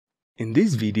In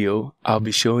this video, I'll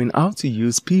be showing how to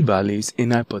use p-values in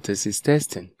hypothesis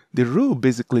testing. The rule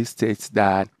basically states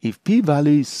that if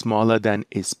p-value is smaller than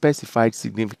a specified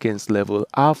significance level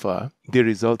alpha, the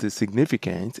result is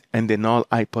significant and the null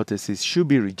hypothesis should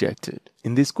be rejected.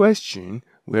 In this question,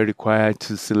 we're required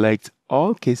to select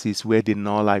all cases where the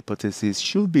null hypothesis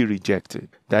should be rejected,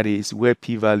 that is, where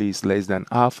p-value is less than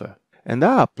alpha. And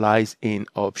that applies in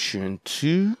option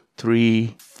 2,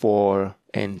 3, 4,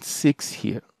 and 6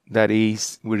 here. That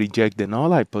is, we reject the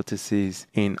null hypothesis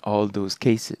in all those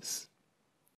cases.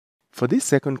 For this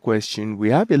second question, we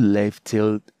have a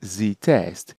left-tailed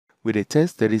z-test with a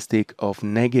test statistic of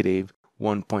negative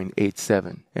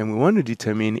 1.87. And we want to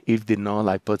determine if the null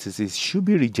hypothesis should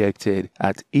be rejected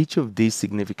at each of these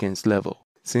significance levels.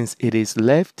 Since it is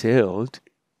left-tailed,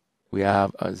 we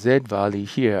have a z value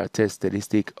here, a test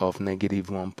statistic of negative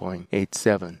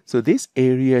 1.87. So this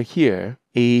area here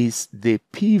is the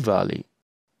p-value.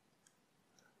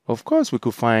 Of course, we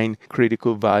could find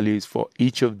critical values for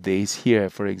each of these here.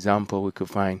 For example, we could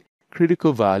find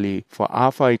critical value for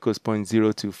alpha equals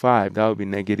 0.025. That would be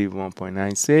negative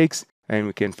 1.96. And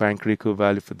we can find critical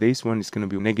value for this one. It's going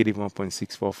to be negative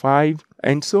 1.645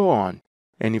 and so on.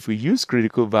 And if we use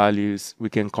critical values, we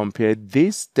can compare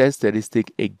this test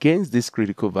statistic against these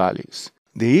critical values.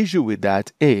 The issue with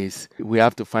that is we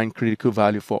have to find critical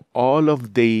value for all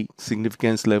of the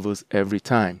significance levels every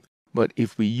time. But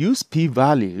if we use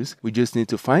p-values, we just need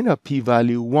to find our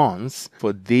p-value once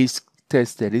for this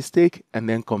test statistic and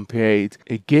then compare it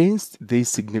against these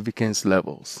significance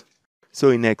levels. So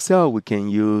in Excel, we can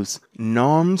use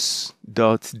NORM.S.DIST.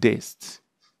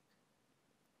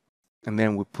 And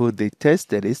then we put the test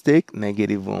statistic,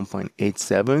 negative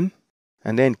 1.87.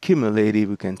 And then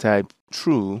cumulative, we can type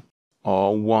true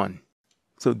or 1.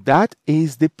 So that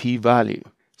is the p-value.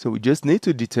 So we just need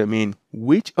to determine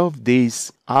which of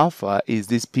these alpha is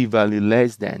this p-value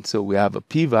less than. So we have a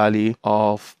p-value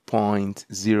of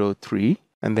 0.03.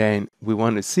 And then we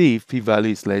want to see if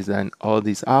p-value is less than all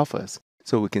these alphas.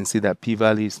 So we can see that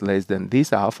p-value is less than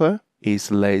this alpha, is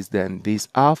less than this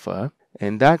alpha.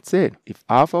 And that's it. If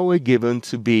alpha were given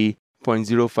to be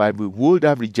 0.05, we would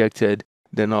have rejected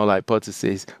the null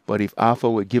hypothesis. But if alpha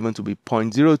were given to be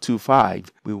 0.025,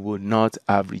 we would not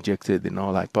have rejected the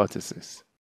null hypothesis.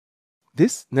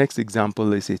 This next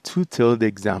example is a two-tailed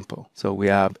example. So we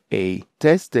have a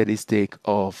test statistic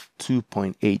of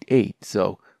 2.88.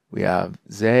 So we have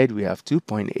Z, we have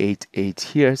 2.88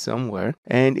 here somewhere.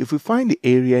 And if we find the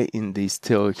area in this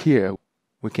tail here,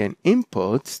 we can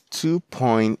input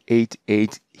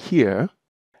 2.88 here.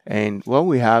 And what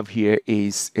we have here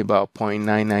is about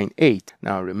 0.998.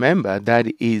 Now remember,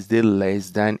 that is the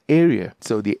less than area.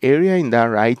 So the area in that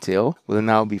right tail will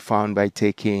now be found by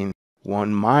taking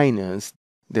 1 minus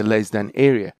the less than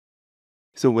area.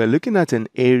 So we're looking at an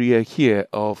area here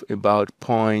of about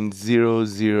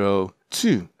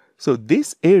 0.002. So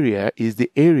this area is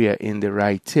the area in the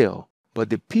right tail.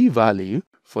 But the p-value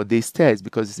for this test,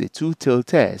 because it's a two-tailed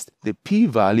test, the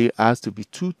p-value has to be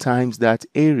 2 times that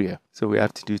area. So we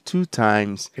have to do 2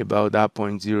 times about that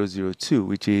 0.002,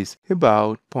 which is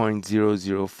about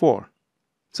 0.004.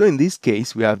 So in this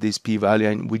case, we have this p-value,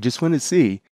 and we just want to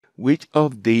see which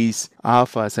of these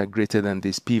alphas are greater than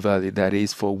this p-value. That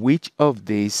is, for which of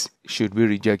these should we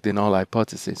reject the null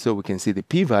hypothesis. So we can see the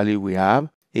p-value we have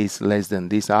is less than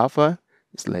this alpha,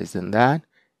 it's less than that,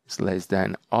 it's less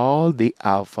than all the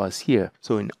alphas here.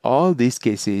 So in all these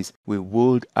cases, we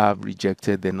would have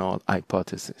rejected the null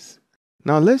hypothesis.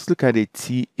 Now let's look at a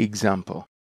T example.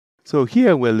 So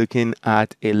here we're looking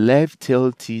at a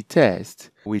left-tailed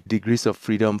t-test with degrees of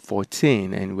freedom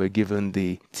 14, and we're given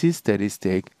the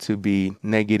t-statistic to be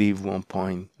negative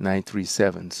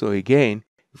 1.937. So again,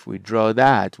 if we draw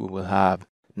that, we will have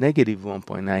negative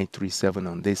 1.937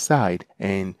 on this side,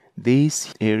 and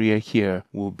this area here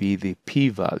will be the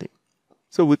p-value.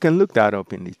 So we can look that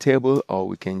up in the table, or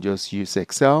we can just use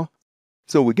Excel.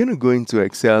 So we're going to go into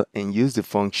Excel and use the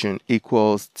function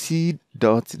equals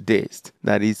T.DIST,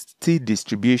 that is T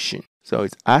distribution. So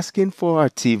it's asking for our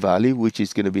T value, which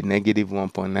is going to be negative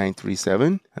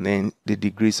 1.937, and then the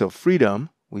degrees of freedom,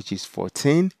 which is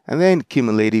 14, and then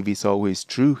cumulative is always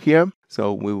true here.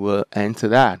 So we will enter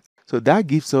that. So that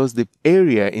gives us the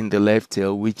area in the left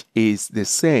tail, which is the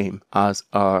same as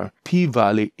our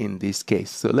p-value in this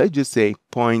case. So let's just say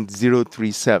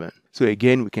 0.037. So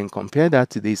again, we can compare that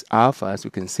to these alphas. We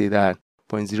can see that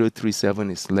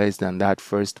 0.037 is less than that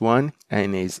first one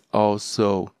and is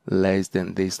also less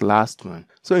than this last one.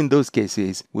 So in those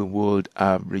cases, we would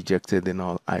have rejected the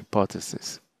null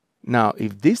hypothesis. Now,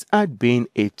 if this had been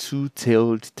a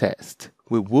two-tailed test,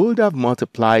 we would have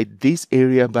multiplied this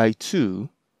area by 2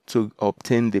 to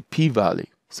obtain the p-value.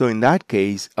 So in that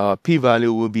case, our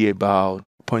p-value will be about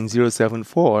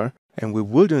 0.074, and we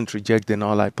wouldn't reject the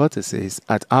null hypothesis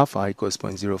at alpha equals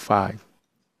 0.05.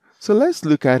 So let's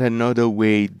look at another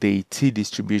way the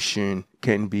t-distribution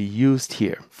can be used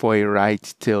here for a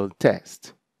right-tail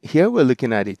test. Here we're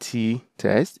looking at a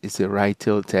t-test. It's a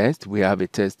right-tail test. We have a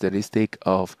test statistic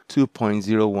of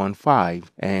 2.015,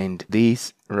 and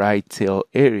this right-tail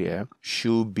area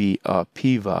should be our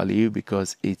p-value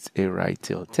because it's a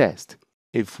right-tail test.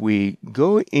 If we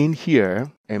go in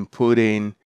here and put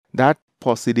in that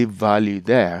positive value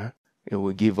there, it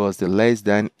will give us the less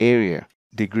than area,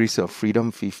 degrees of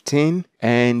freedom 15,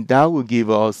 and that will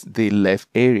give us the left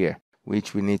area,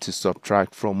 which we need to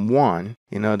subtract from 1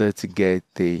 in order to get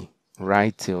the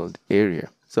right-tailed area.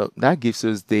 So that gives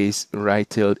us this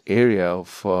right-tailed area of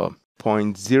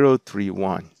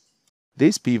 0.031.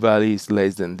 This p-value is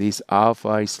less than this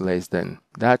alpha, is less than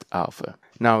that alpha.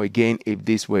 Now again, if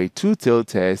this were a two-tailed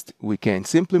test, we can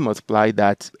simply multiply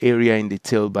that area in the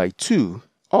tail by 2,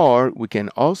 or we can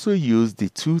also use the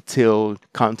two-tailed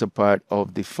counterpart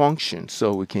of the function.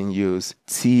 So we can use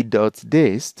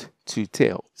T.DIST,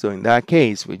 two-tailed. So in that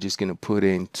case, we're just going to put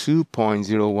in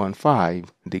 2.015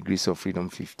 degrees of freedom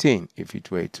 15 if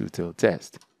it were a two-tailed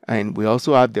test. And we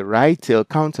also have the right-tail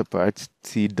counterpart,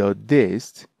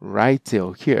 T.DIST,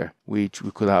 right-tail here, which we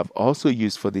could have also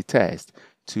used for the test,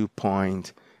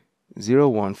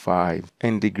 2.015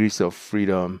 and degrees of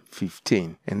freedom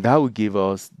 15. And that will give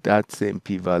us that same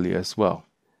p-value as well.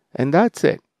 And that's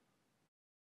it.